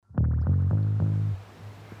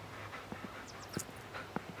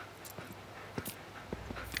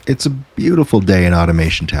It's a beautiful day in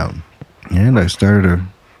Automation Town. And I started a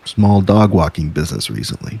small dog walking business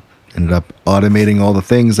recently. Ended up automating all the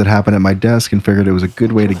things that happen at my desk and figured it was a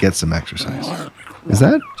good way to get some exercise. Is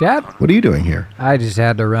that? Chad? What are you doing here? I just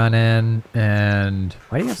had to run in and...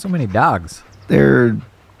 Why do you have so many dogs? They're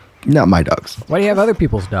not my dogs. Why do you have other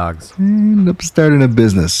people's dogs? Ended up starting a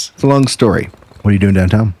business. It's a long story. What are you doing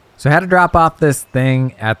downtown? So I had to drop off this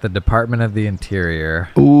thing at the Department of the Interior.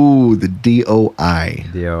 Ooh, the DOI.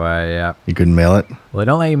 DOI, yeah. You couldn't mail it? Well, they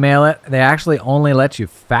don't let you mail it. They actually only let you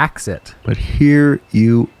fax it. But here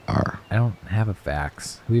you are. I don't have a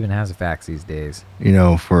fax. Who even has a fax these days? You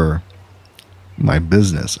know, for my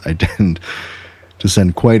business, I tend to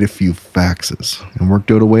send quite a few faxes and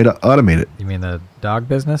worked out a way to automate it. You mean the dog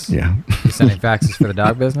business? Yeah. You sending faxes for the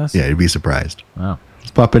dog business? Yeah, you'd be surprised. Oh.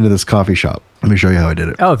 Let's pop into this coffee shop. Let me show you how I did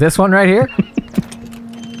it. Oh, this one right here?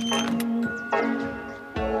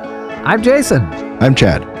 I'm Jason. I'm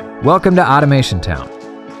Chad. Welcome to Automation Town,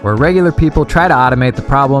 where regular people try to automate the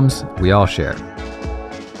problems we all share.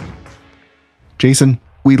 Jason,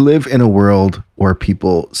 we live in a world where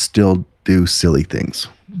people still do silly things.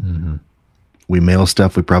 Mm-hmm. We mail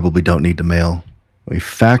stuff we probably don't need to mail. We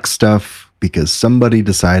fax stuff because somebody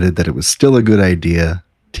decided that it was still a good idea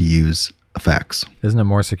to use a fax. Isn't it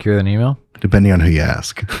more secure than email? Depending on who you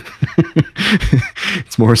ask.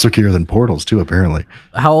 It's more secure than portals too, apparently.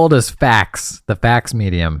 How old is fax, the fax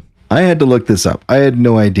medium? I had to look this up. I had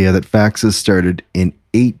no idea that faxes started in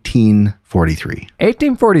 1843.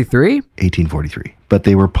 1843? 1843. But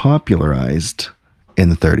they were popularized in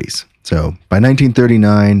the 30s. So by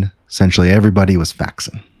 1939, essentially everybody was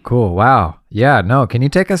faxing. Cool. Wow. Yeah. No. Can you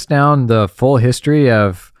take us down the full history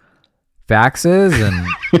of faxes and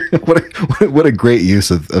what a great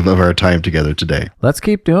use of our time together today. Let's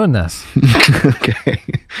keep doing this. Okay.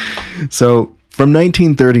 So from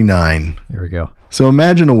 1939. Here we go. So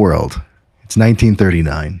imagine a world. It's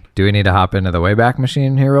 1939. Do we need to hop into the Wayback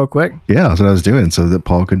Machine here real quick? Yeah, that's what I was doing so that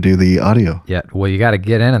Paul could do the audio. Yeah. Well, you got to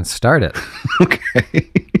get in and start it. Okay.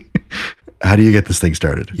 How do you get this thing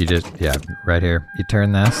started? You just, yeah, right here. You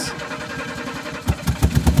turn this.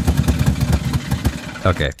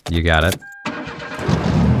 Okay, you got it.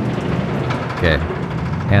 Okay,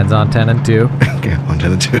 hands on 10 and 2. Okay, on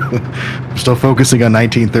 10 and 2. I'm still focusing on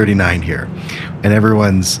 1939 here. And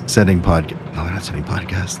everyone's sending podcasts. No, they're not sending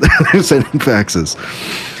podcasts. They're sending faxes.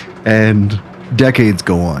 And decades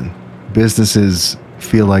go on. Businesses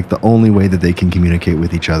feel like the only way that they can communicate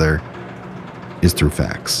with each other is through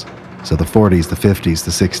fax. So the 40s, the 50s, the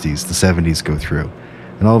 60s, the 70s go through.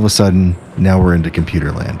 And all of a sudden, now we're into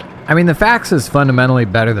computer land. I mean, the fax is fundamentally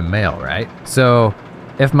better than mail, right? So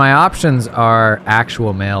if my options are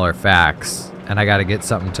actual mail or fax, and I got to get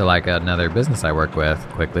something to like another business I work with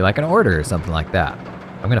quickly, like an order or something like that,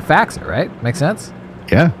 I'm going to fax it, right? Make sense?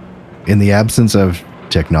 Yeah. In the absence of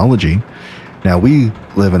technology, now we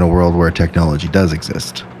live in a world where technology does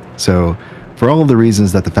exist. So for all of the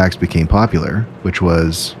reasons that the fax became popular, which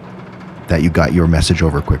was that you got your message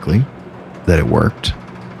over quickly, that it worked,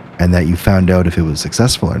 and that you found out if it was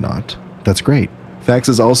successful or not, that's great.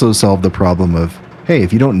 Faxes also solve the problem of, hey,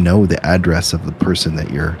 if you don't know the address of the person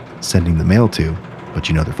that you're sending the mail to, but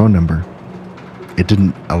you know their phone number, it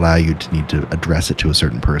didn't allow you to need to address it to a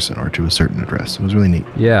certain person or to a certain address. It was really neat.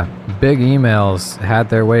 Yeah, big emails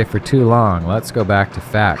had their way for too long. Let's go back to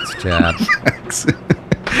fax, Chad. Fax. All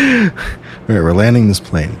right, we're landing this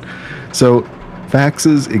plane. So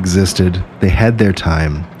faxes existed, they had their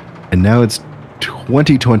time, and now it's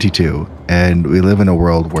 2022, and we live in a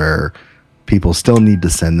world where people still need to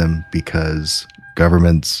send them because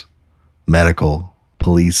governments, medical,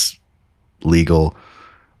 police, legal,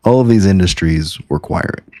 all of these industries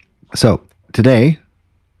require it. So today,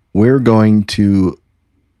 we're going to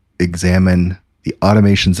examine the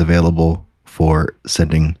automations available for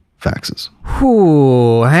sending faxes.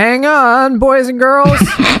 Whew, hang on, boys and girls.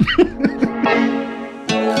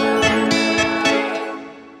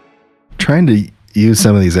 Trying to use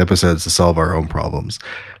some of these episodes to solve our own problems.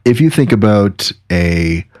 If you think about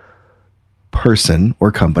a person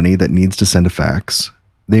or company that needs to send a fax,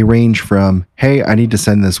 they range from, hey, I need to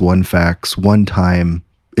send this one fax one time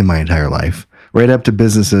in my entire life, right up to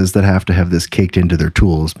businesses that have to have this caked into their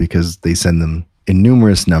tools because they send them in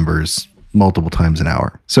numerous numbers multiple times an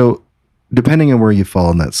hour. So depending on where you fall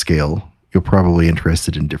on that scale, you're probably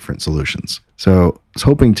interested in different solutions. So I was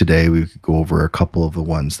hoping today we could go over a couple of the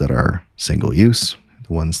ones that are single use,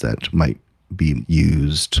 the ones that might be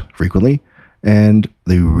used frequently, and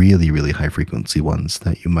the really, really high frequency ones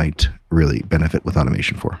that you might really benefit with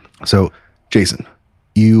automation for. So Jason,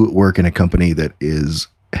 you work in a company that is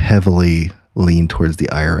heavily lean towards the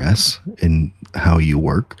IRS in how you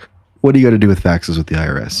work. What do you got to do with faxes with the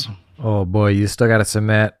IRS? Oh boy, you still got to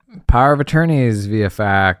submit power of attorneys via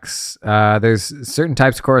fax. There's certain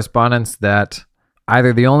types of correspondence that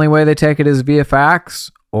either the only way they take it is via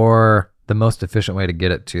fax, or the most efficient way to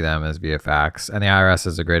get it to them is via fax. And the IRS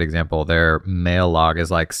is a great example. Their mail log is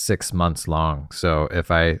like 6 months long. So if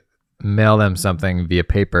I mail them something via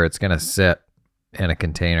paper, it's going to sit in a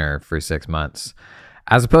container for 6 months.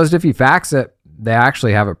 As opposed to if you fax it, they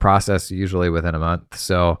actually have it processed usually within a month.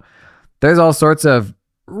 So there's all sorts of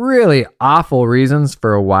really awful reasons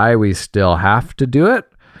for why we still have to do it,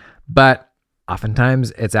 but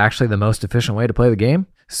oftentimes it's actually the most efficient way to play the game.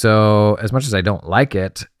 So as much as I don't like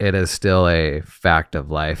it, it is still a fact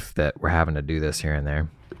of life that we're having to do this here and there.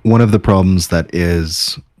 One of the problems that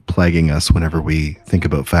is plaguing us whenever we think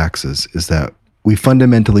about faxes is that we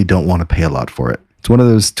fundamentally don't want to pay a lot for it. It's one of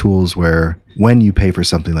those tools where when you pay for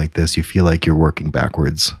something like this, you feel like you're working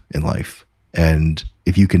backwards in life. And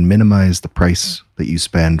if you can minimize the price that you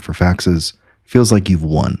spend for faxes, it feels like you've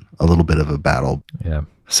won a little bit of a battle. Yeah.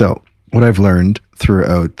 So what I've learned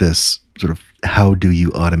throughout this sort of how do you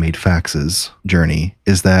automate faxes journey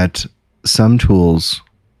is that some tools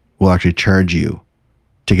will actually charge you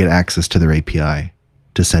to get access to their API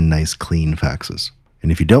to send nice, clean faxes.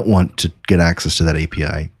 And if you don't want to get access to that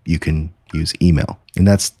API, you can use email. And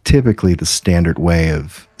that's typically the standard way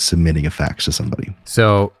of submitting a fax to somebody.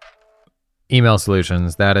 So email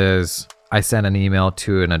solutions, that is, I send an email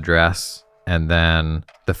to an address and then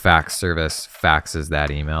the fax service faxes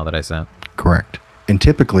that email that I sent. Correct. And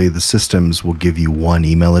typically the systems will give you one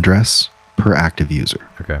email address per active user.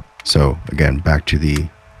 Okay. So again, back to the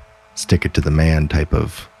stick it to the man type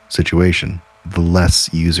of situation. The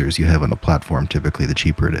less users you have on a platform, typically the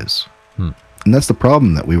cheaper it is. And that's the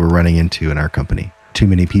problem that we were running into in our company. Too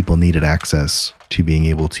many people needed access to being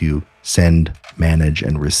able to send, manage,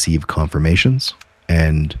 and receive confirmations.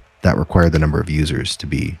 And that required the number of users to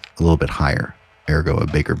be a little bit higher, ergo a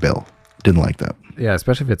bigger bill. Didn't like that. Yeah,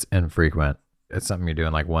 especially if it's infrequent. It's something you're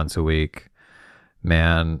doing like once a week.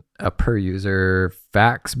 Man, a per user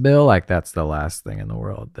fax bill, like that's the last thing in the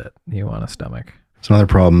world that you want to stomach. Some other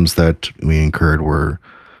problems that we incurred were,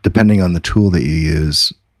 depending on the tool that you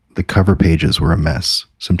use, the cover pages were a mess.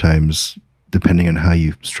 Sometimes, depending on how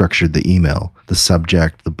you structured the email, the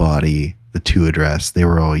subject, the body, the to address, they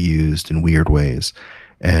were all used in weird ways.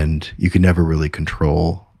 And you could never really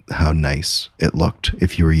control how nice it looked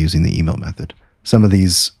if you were using the email method. Some of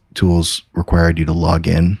these tools required you to log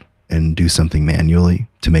in and do something manually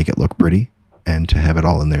to make it look pretty and to have it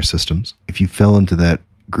all in their systems. If you fell into that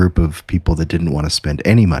group of people that didn't want to spend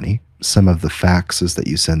any money, some of the faxes that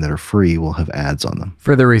you send that are free will have ads on them.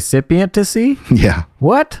 For the recipient to see? Yeah.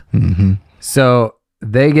 What? Mm-hmm. So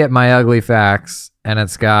they get my ugly fax and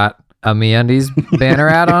it's got a MeUndies banner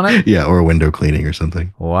ad on it? Yeah, or window cleaning or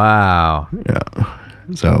something. Wow. Yeah.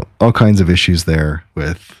 So all kinds of issues there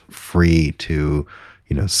with free to,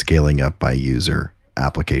 scaling up by user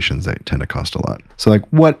applications that tend to cost a lot. So like,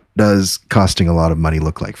 what does costing a lot of money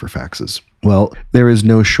look like for faxes? Well, there is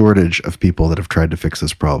no shortage of people that have tried to fix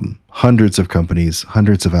this problem. Hundreds of companies,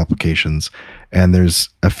 hundreds of applications, and there's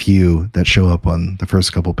a few that show up on the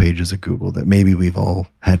first couple pages of Google that maybe we've all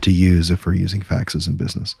had to use if we're using faxes in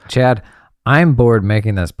business. Chad, I'm bored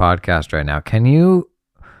making this podcast right now. Can you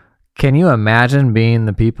imagine being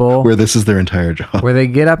the people where this is their entire job? Where they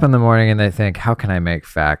get up in the morning and they think, how can I make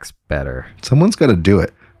fax better? Someone's got to do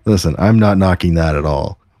it. Listen, I'm not knocking that at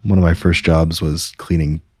all. One of my first jobs was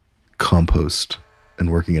cleaning compost and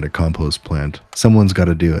working at a compost plant. Someone's got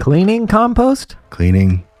to do it. Cleaning compost?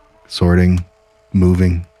 Cleaning, sorting,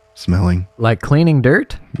 moving, smelling. Like cleaning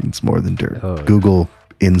dirt? It's more than dirt. Oh. Google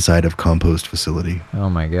inside of compost facility. Oh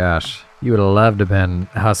my gosh. You would have loved to have been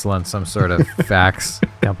hustling some sort of fax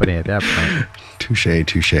company at that point.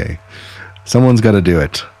 Touche. Someone's got to do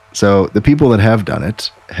it. So the people that have done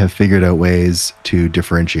it have figured out ways to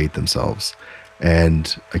differentiate themselves.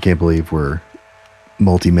 And I can't believe we're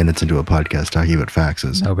multi-minutes into a podcast talking about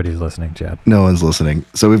faxes. Nobody's listening, Chad. No one's listening.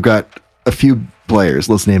 So we've got a few players.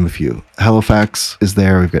 Let's name a few. HelloFax is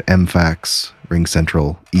there. We've got MFax,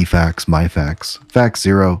 RingCentral, eFax, MyFax,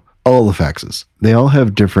 FaxZero, all the faxes. They all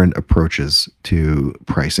have different approaches to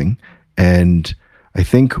pricing. And I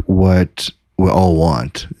think what we all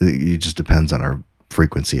want, it just depends on our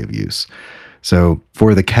frequency of use. So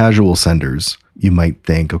for the casual senders, you might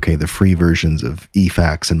think, okay, the free versions of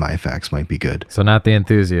eFax and MyFax might be good. So not the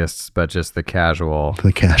enthusiasts, but just the casual.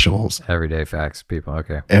 The casuals. Everyday fax people.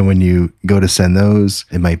 Okay. And when you go to send those,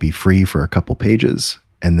 it might be free for a couple pages.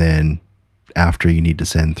 And then after you need to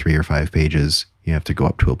send 3 or 5 pages, you have to go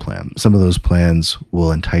up to a plan. Some of those plans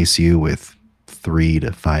will entice you with 3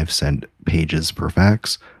 to 5 cent pages per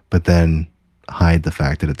fax, but then hide the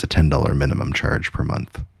fact that it's a $10 minimum charge per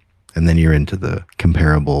month. And then you're into the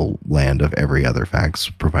comparable land of every other fax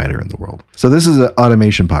provider in the world. So this is an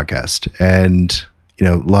automation podcast, and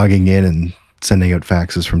logging in and sending out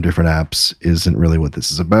faxes from different apps isn't really what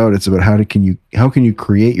this is about. It's about how can you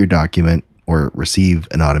create your document or receive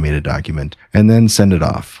an automated document and then send it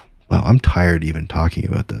off. Wow, I'm tired even talking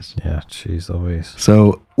about this. Yeah, geez Louise.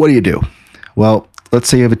 So what do? Well, let's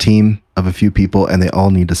say you have a team of a few people and they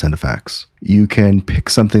all need to send a fax. You can pick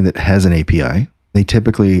something that has an API. They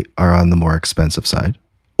typically are on the more expensive side.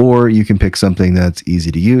 Or you can pick something that's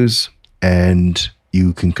easy to use and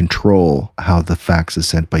you can control how the fax is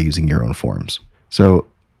sent by using your own forms. So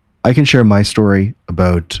I can share my story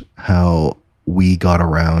about how we got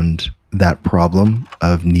around that problem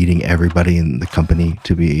of needing everybody in the company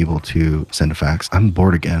to be able to send a fax. I'm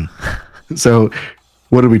bored again. So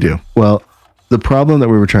what did we do? Well, the problem that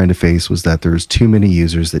we were trying to face was that there was too many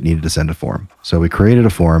users that needed to send a form. So we created a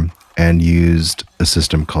form and used a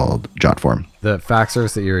system called JotForm. The fax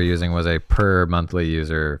service that you were using was a per monthly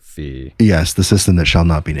user fee. Yes, the system that shall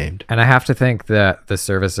not be named. And I have to think that the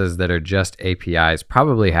services that are just APIs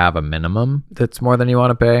probably have a minimum that's more than you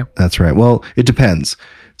want to pay. That's right. Well, it depends.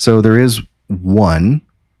 So there is one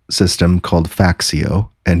system called Faxio,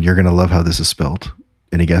 and you're going to love how this is spelled.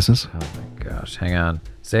 Any guesses? Oh my gosh. Hang on.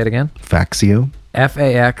 Say it again. Faxio.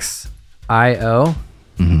 FAXIO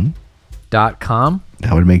 .com.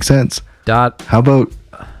 That would make sense. How about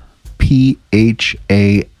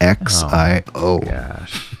PHAXIO? Oh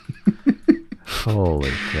gosh.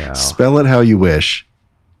 Holy cow. Spell it how you wish.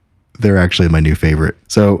 They're actually my new favorite.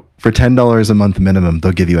 So for $10 a month minimum,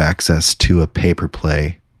 they'll give you access to a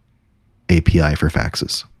pay-per-play API for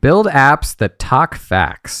faxes. Build apps that talk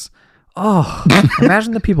fax. Oh,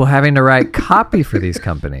 imagine the people having to write copy for these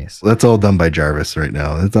companies. That's all done by Jarvis right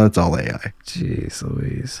now. That's all AI. Jeez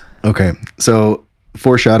Louise. Okay, so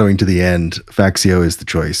foreshadowing to the end, Faxio is the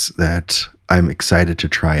choice that I'm excited to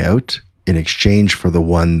try out in exchange for the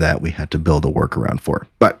one that we had to build a workaround for.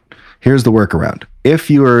 But here's the workaround. If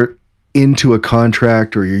you are into a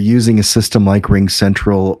contract or you're using a system like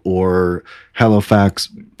RingCentral or HelloFax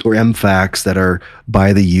or MFax that are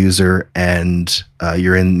by the user and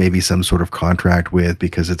you're in maybe some sort of contract with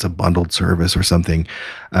because it's a bundled service or something,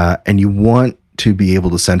 and you want to be able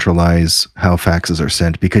to centralize how faxes are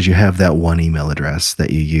sent because you have that one email address that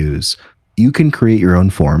you use, you can create your own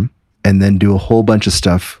form and then do a whole bunch of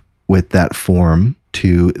stuff with that form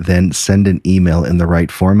to then send an email in the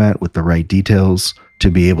right format with the right details to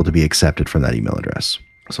be able to be accepted from that email address.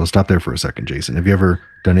 So I'll stop there for a second, Jason. Have you ever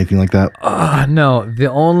done anything like that? No. The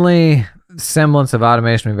only semblance of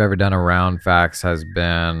automation we've ever done around fax has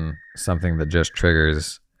been something that just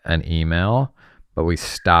triggers an email, but we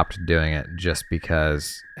stopped doing it just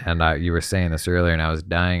because, and you were saying this earlier and I was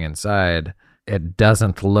dying inside, it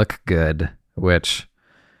doesn't look good, which,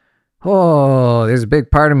 there's a big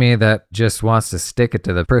part of me that just wants to stick it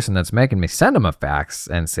to the person that's making me send them a fax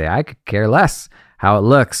and say, I could care less how it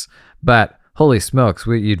looks. But holy smokes,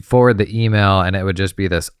 you'd forward the email and it would just be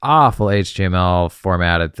this awful HTML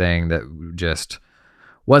formatted thing that just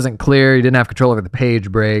wasn't clear. You didn't have control over the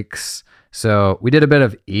page breaks. So we did a bit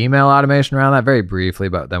of email automation around that very briefly,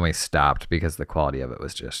 but then we stopped because the quality of it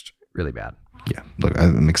was just really bad. Yeah, look,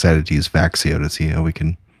 I'm excited to use Faxio to see how we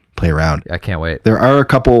can play around. I can't wait. There are a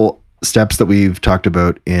couple steps that we've talked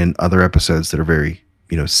about in other episodes that are very,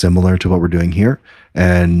 similar to what we're doing here.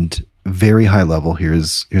 And very high level,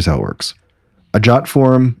 here's how it works. A Jot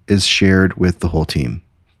form is shared with the whole team,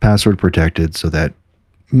 password protected so that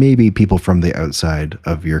maybe people from the outside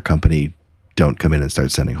of your company don't come in and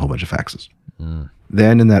start sending a whole bunch of faxes.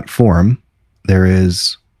 Then in that form, there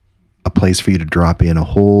is a place for you to drop in a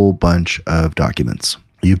whole bunch of documents.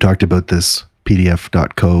 You've talked about this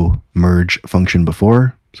pdf.co merge function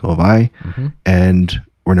before, so have I, and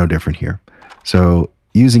we're no different here. So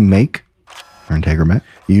using Make or Integromat,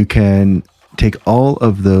 you can take all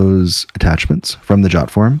of those attachments from the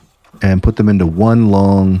Jot form and put them into one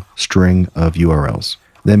long string of URLs.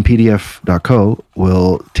 Then pdf.co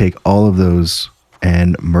will take all of those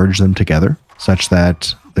and merge them together such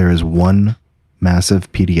that there is one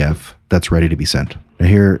massive PDF that's ready to be sent. Now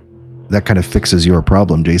here, that kind of fixes your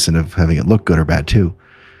problem, Jason, of having it look good or bad too.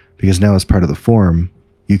 Because now as part of the form,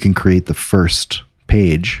 you can create the first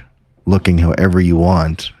page looking however you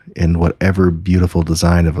want in whatever beautiful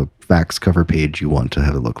design of a fax cover page you want to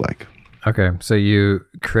have it look like. Okay, so you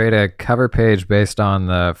create a cover page based on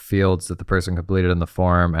the fields that the person completed in the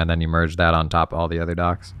form, and then you merge that on top of all the other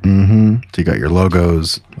docs? So you got your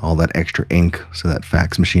logos, all that extra ink, so that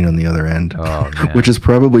fax machine on the other end, oh, man. which is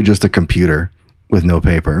probably just a computer with no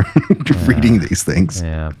paper reading these things.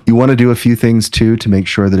 Yeah. You want to do a few things too to make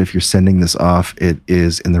sure that if you're sending this off, it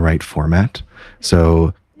is in the right format.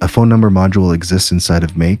 So a phone number module exists inside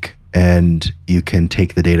of Make, and you can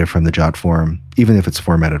take the data from the jot form, even if it's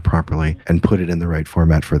formatted properly, and put it in the right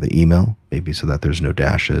format for the email, maybe so that there's no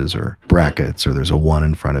dashes or brackets, or there's a 1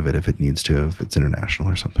 in front of it if it needs to, if it's international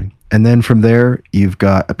or something. And then from there, you've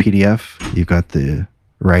got a PDF, you've got the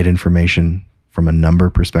right information from a number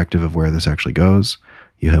perspective of where this actually goes.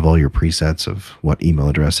 You have all your presets of what email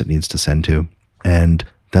address it needs to send to. And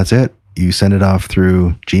that's it. You send it off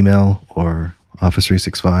through Gmail or Office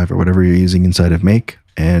 365 or whatever you're using inside of Make,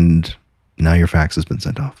 and now your fax has been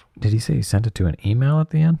sent off. Did he say you sent it to an email at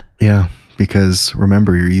the end? Yeah, because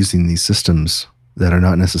remember, you're using these systems that are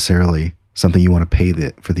not necessarily something you want to pay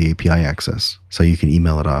for the API access. So you can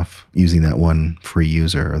email it off using that one free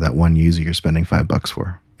user or that one user you're spending $5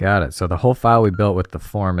 for. Got it. So the whole file we built with the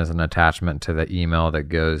form is an attachment to the email that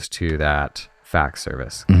goes to that fax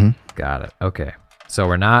service. Mm-hmm. Got it. Okay. So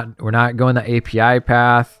we're not going the API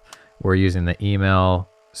path. We're using the email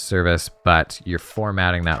service, but you're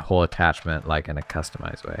formatting that whole attachment like in a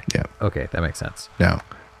customized way. Yeah. Okay, that makes sense. Now,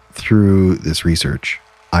 through this research,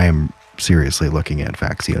 I am seriously looking at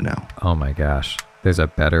Faxio now. Oh my gosh. There's a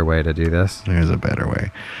better way to do this? There's a better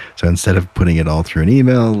way. So instead of putting it all through an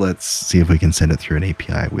email, let's see if we can send it through an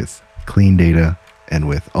API with clean data and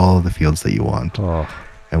with all of the fields that you want. Oh.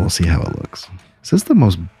 And we'll see how it looks. Is this the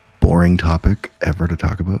most boring topic ever to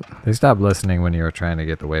talk about? They stopped listening when you were trying to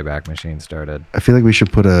get the Wayback Machine started. I feel like we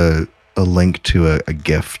should put a link to a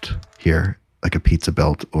gift here, like a pizza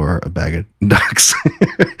belt or a bag of ducks.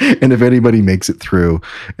 And if anybody makes it through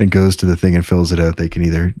and goes to the thing and fills it out, they can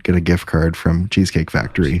either get a gift card from Cheesecake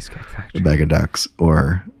Factory, a bag of ducks,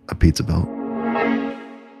 or a pizza belt.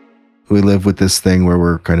 We live with this thing where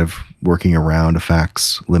we're kind of working around a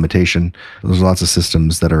fax limitation. There's lots of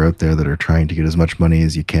systems that are out there that are trying to get as much money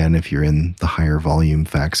as you can if you're in the higher volume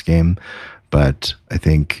fax game. But I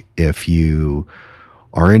think if you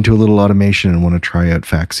are into a little automation and want to try out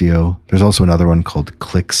Faxio, there's also another one called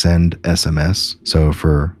Click Send SMS. So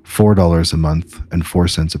for $4 a month and 4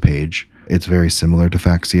 cents a page, it's very similar to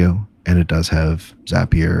Faxio, and it does have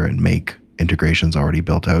Zapier and Make integrations already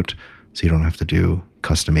built out. So you don't have to do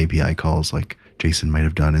custom API calls like Jason might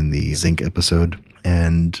have done in the Zinc episode,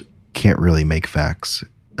 and can't really make fax,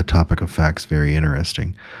 a topic of fax, very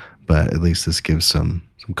interesting. But at least this gives some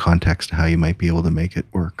context to how you might be able to make it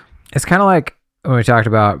work. It's kind of like when we talked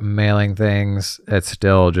about mailing things, it's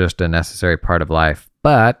still just a necessary part of life,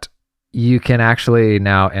 but you can actually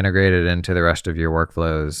now integrate it into the rest of your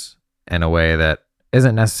workflows in a way that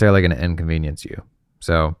isn't necessarily going to inconvenience you.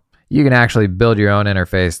 So you can actually build your own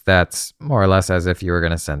interface that's more or less as if you were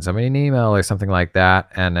going to send somebody an email or something like that.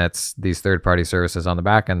 And it's these third-party services on the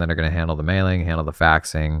back end that are going to handle the mailing, handle the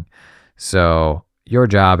faxing. So your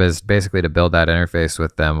job is basically to build that interface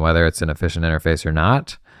with them, whether it's an efficient interface or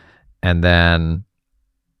not. And then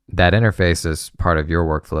that interface is part of your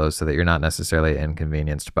workflow so that you're not necessarily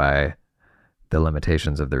inconvenienced by the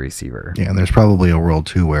limitations of the receiver. Yeah, and there's probably a world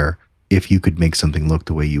too where if you could make something look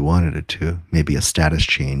the way you wanted it to, maybe a status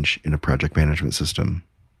change in a project management system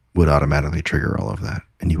would automatically trigger all of that.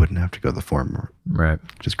 And you wouldn't have to go to the form or right.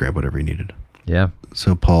 Just grab whatever you needed. Yeah.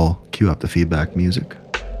 So Paul, cue up the feedback music.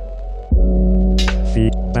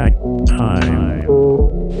 Feedback time.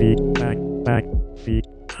 Feedback time.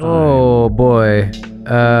 Oh boy.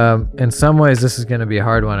 In some ways this is going to be a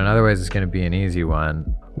hard one. In other ways it's going to be an easy one.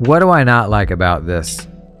 What do I not like about this?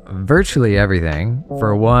 Virtually everything.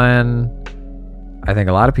 For one, I think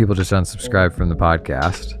a lot of people just unsubscribed from the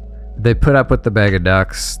podcast. They put up with the bag of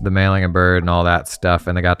ducks, the mailing a bird and all that stuff,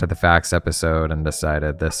 and they got to the fax episode and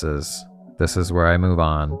decided this is where I move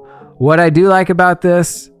on. What I do like about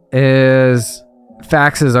this is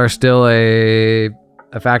faxes are still a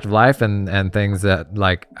fact of life and things that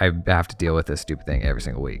like I have to deal with this stupid thing every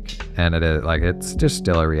single week, and it is like it's just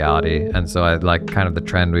still a reality. And so I like kind of the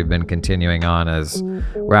trend we've been continuing on is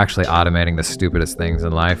we're actually automating the stupidest things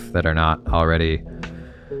in life that are not already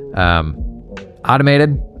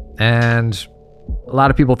automated. And a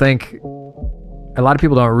lot of people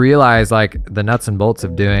don't realize like the nuts and bolts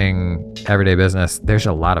of doing everyday business. There's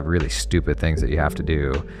a lot of really stupid things that you have to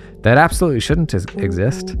do that absolutely shouldn't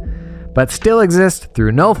exist, but still exist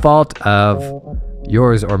through no fault of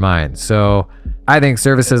yours or mine. So I think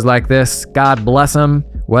services like this, God bless them,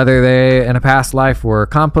 whether they in a past life were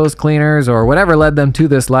compost cleaners or whatever led them to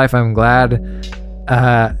this life, I'm glad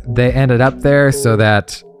they ended up there so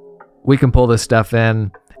that we can pull this stuff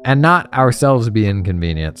in and not ourselves be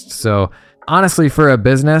inconvenienced. So honestly, for a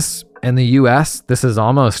business in the US, this is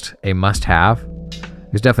almost a must-have.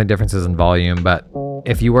 There's definitely differences in volume, but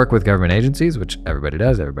if you work with government agencies, which everybody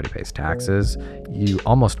does, everybody pays taxes, you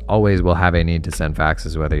almost always will have a need to send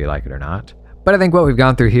faxes whether you like it or not. But I think what we've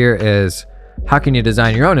gone through here is how can you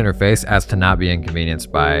design your own interface as to not be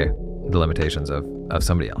inconvenienced by the limitations of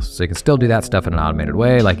somebody else. So you can still do that stuff in an automated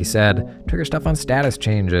way. Like you said, trigger stuff on status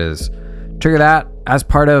changes, trigger that as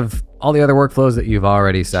part of all the other workflows that you've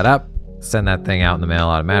already set up, send that thing out in the mail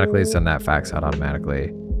automatically, send that fax out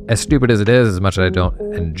automatically. As stupid as it is, as much as I don't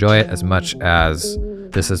enjoy it, as much as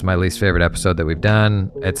this is my least favorite episode that we've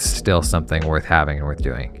done, it's still something worth having and worth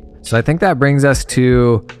doing. So I think that brings us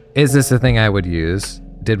to, is this a thing I would use?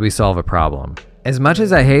 Did we solve a problem? As much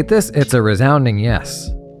as I hate this, it's a resounding yes.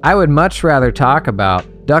 I would much rather talk about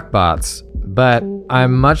duckbots, but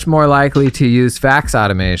I'm much more likely to use fax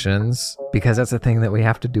automations because that's a thing that we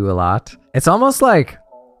have to do a lot. It's almost like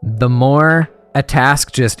the more a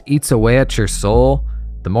task just eats away at your soul,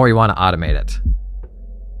 the more you want to automate it.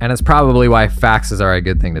 And it's probably why faxes are a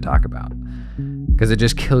good thing to talk about, because it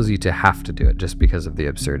just kills you to have to do it just because of the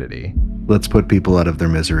absurdity. Let's put people out of their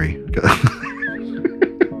misery.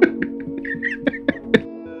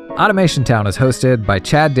 Automation Town is hosted by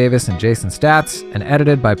Chad Davis and Jason Statz and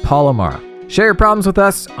edited by Paul O'Mara. Share your problems with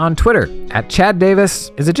us on Twitter at Chad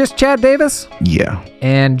Davis. Is it just Chad Davis? Yeah.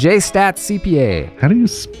 And JStats CPA. How do you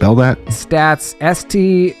spell that? Stats,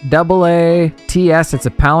 STAATS. It's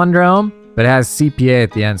a palindrome, but it has CPA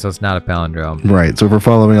at the end, so it's not a palindrome. Right. So if we're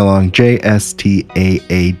following along,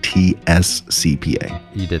 JSTAATSCPA.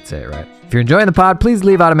 You ddid say it right. If you're enjoying the pod, please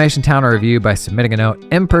leave Automation Town a review by submitting a note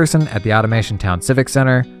in person at the Automation Town Civic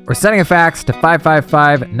Center or sending a fax to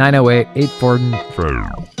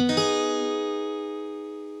 555-908-84.